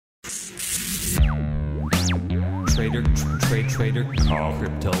Trader Cobb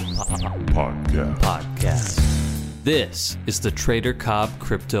Crypto Podcast. This is the Trader Cobb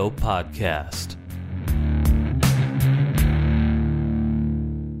Crypto Podcast.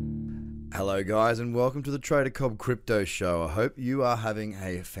 Hello guys and welcome to the Trader Cobb Crypto Show. I hope you are having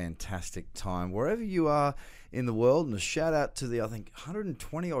a fantastic time wherever you are in the world, and a shout out to the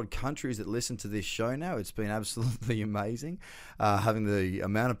 120 odd countries that listen to this show now. It's been absolutely amazing having the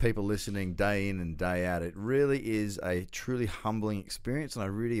amount of people listening day in and day out. It really is a truly humbling experience, and I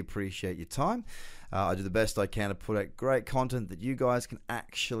really appreciate your time. I do the best I can to put out great content that you guys can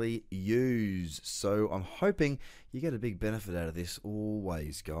actually use. So I'm hoping you get a big benefit out of this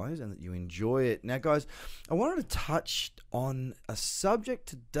always, guys, and that you enjoy it. Now, guys, I wanted to touch on a subject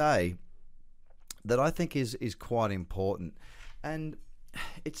today that I think is quite important, and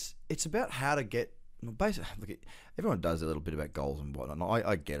it's about how to get. Basically, look, everyone does a little bit about goals and whatnot.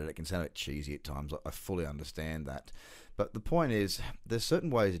 I get it. It can sound a bit cheesy at times. I fully understand that, but the point is, there's certain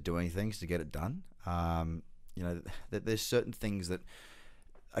ways of doing things to get it done. There's certain things that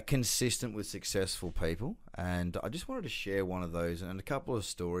are consistent with successful people, and I just wanted to share one of those and a couple of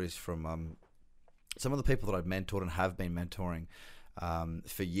stories from some of the people that I've mentored and have been mentoring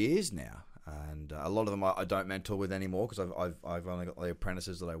for years now. And a lot of them I don't mentor with anymore because I've only got the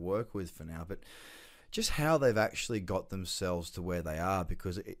apprentices that I work with for now. But just how they've actually got themselves to where they are,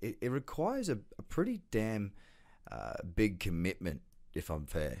 because it requires a pretty damn big commitment, if I'm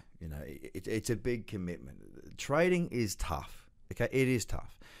fair. You know, it's a big commitment. Trading is tough. Okay, it is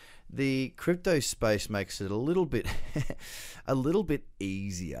tough. The crypto space makes it a little bit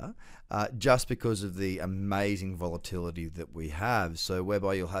easier, just because of the amazing volatility that we have. So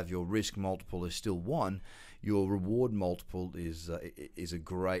whereby you'll have your risk multiple is still 1, your reward multiple is a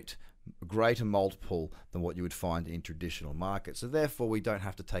greater multiple than what you would find in traditional markets. So therefore, we don't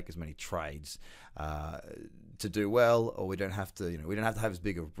have to take as many trades to do well, or we don't have to have as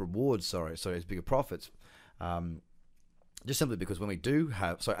big a rewards. As big a profits. Just simply because when we do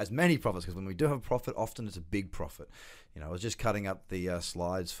have, as many profits, because when we do have a profit, often it's a big profit. You know, I was just cutting up the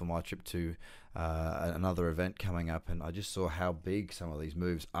slides for my trip to another event coming up, and I just saw how big some of these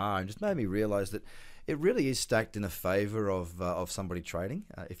moves are, and just made me realize that it really is stacked in the favor of somebody trading.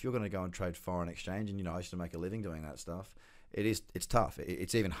 If you're going to go and trade foreign exchange, and I used to make a living doing that stuff, it's tough.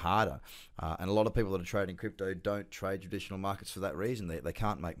 It's even harder. And a lot of people that are trading crypto don't trade traditional markets for that reason. They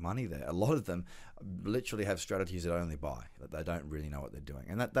can't make money there. A lot of them literally have strategies that only buy, that they don't really know what they're doing.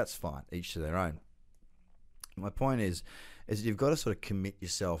 And that's fine, each to their own. My point is that you've got to sort of commit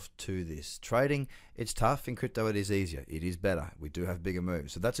yourself to this. Trading, it's tough. In crypto, it is easier. It is better. We do have bigger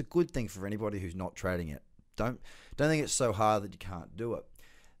moves. So that's a good thing for anybody who's not trading it. Don't think it's so hard that you can't do it.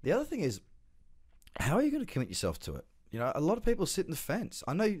 The other thing is, how are you going to commit yourself to it? A lot of people sit in the fence.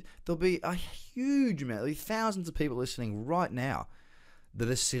 I know there'll be a huge amount, there'll be thousands of people listening right now that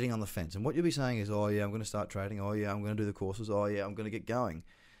are sitting on the fence. And what you'll be saying is, oh yeah, I'm going to start trading. Oh yeah, I'm going to do the courses. Oh yeah, I'm going to get going.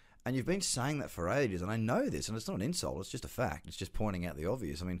 And you've been saying that for ages, and I know this, and it's not an insult. It's just a fact. It's just pointing out the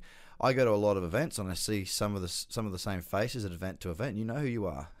obvious. I mean, I go to a lot of events, and I see some of the same faces at event to event. You know who you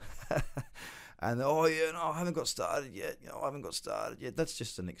are. And I haven't got started yet. I haven't got started yet. That's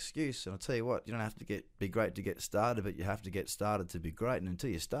just an excuse. And I'll tell you what, you don't have to be great to get started, but you have to get started to be great. And until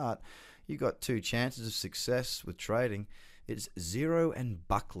you start, you've got 2 chances of success with trading. It's 0 and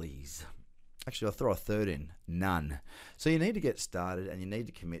Buckley's. Actually, I'll throw a third in, none. So you need to get started, and you need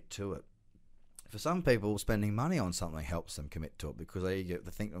to commit to it. For some people, spending money on something helps them commit to it, because they get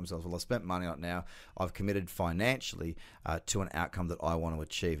to think to themselves, well, I spent money on it now. I've committed financially to an outcome that I want to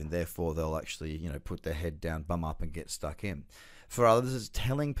achieve, and therefore they'll actually, put their head down, bum up, and get stuck in. For others, it's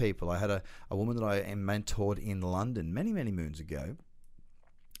telling people. I had a woman that I mentored in London many, many moons ago,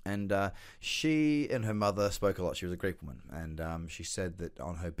 and she and her mother spoke a lot. She was a Greek woman, and she said that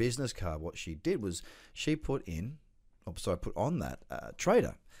on her business card, what she did was she put on that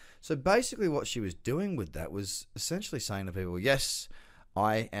trader. So basically what she was doing with that was essentially saying to people, yes,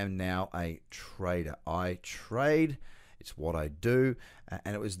 I am now a trader. I trade. It's what I do.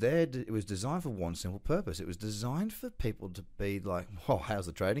 And it was designed for one simple purpose. It was designed for people to be like, oh, how's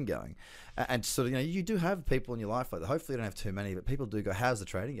the trading going? And so, you do have people in your life like that. Hopefully you don't have too many, but people do go, how's the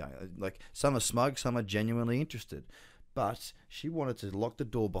trading going? Like, some are smug, some are genuinely interested. But she wanted to lock the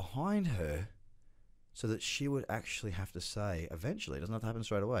door behind her, so that she would actually have to say, eventually, it doesn't have to happen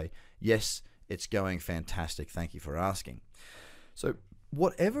straight away, yes, it's going fantastic, thank you for asking. So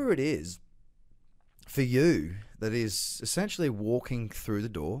whatever it is for you that is essentially walking through the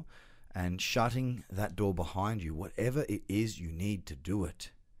door and shutting that door behind you, whatever it is, you need to do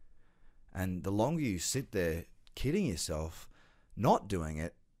it. And the longer you sit there kidding yourself, not doing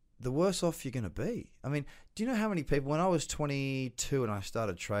it, the worse off you're going to be. I mean, do you know how many people, when I was 22 and I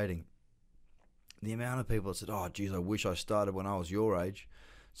started trading, the amount of people that said, oh, geez, I wish I started when I was your age.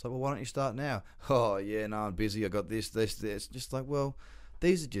 It's like, well, why don't you start now? Oh, yeah, no, I'm busy. I got this. Just like, well,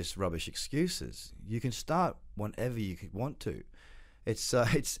 these are just rubbish excuses. You can start whenever you want to. It's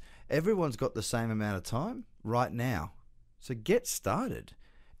everyone's got the same amount of time right now. So get started.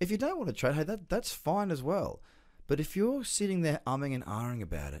 If you don't want to trade, hey, that's fine as well. But if you're sitting there umming and ahhing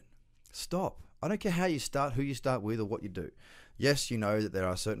about it, stop. I don't care how you start, who you start with, or what you do. Yes, you know that there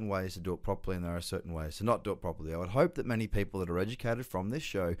are certain ways to do it properly and there are certain ways to not do it properly. I would hope that many people that are educated from this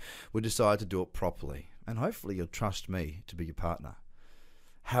show would decide to do it properly. And hopefully you'll trust me to be your partner.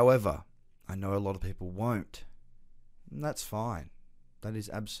 However, I know a lot of people won't. And that's fine. That is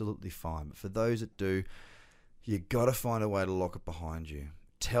absolutely fine. But for those that do, you got to find a way to lock it behind you.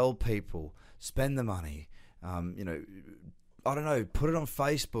 Tell people, spend the money, I don't know, put it on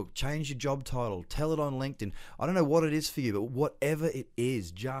Facebook, change your job title, tell it on LinkedIn. I don't know what it is for you, but whatever it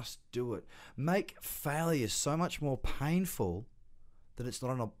is, just do it. Make failure so much more painful that it's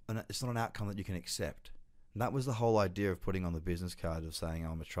not an outcome that you can accept. And that was the whole idea of putting on the business card of saying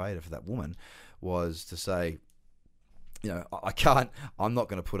I'm a trader for that woman, was to say, I'm not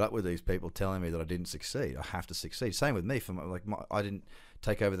going to put up with these people telling me that I didn't succeed. I have to succeed. Same with me. I didn't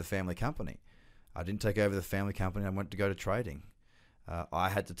take over the family company. I went to go to trading. I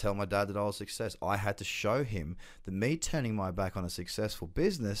had to tell my dad that I was a success. I had to show him that me turning my back on a successful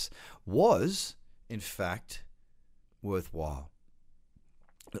business was, in fact, worthwhile.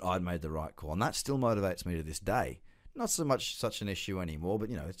 That I'd made the right call. And that still motivates me to this day. Not so much such an issue anymore, but,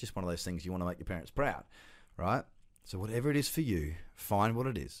 it's just one of those things you want to make your parents proud, right? So whatever it is for you, find what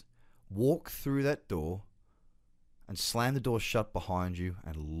it is. Walk through that door and slam the door shut behind you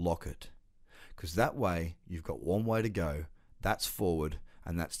and lock it. Because that way, you've got one way to go. That's forward,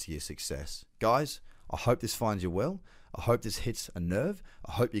 and that's to your success. Guys, I hope this finds you well. I hope this hits a nerve.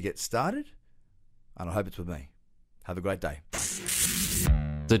 I hope you get started. And I hope it's with me. Have a great day.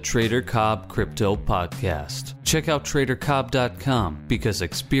 The Trader Cobb Crypto Podcast. Check out TraderCobb.com because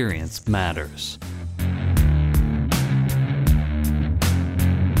experience matters.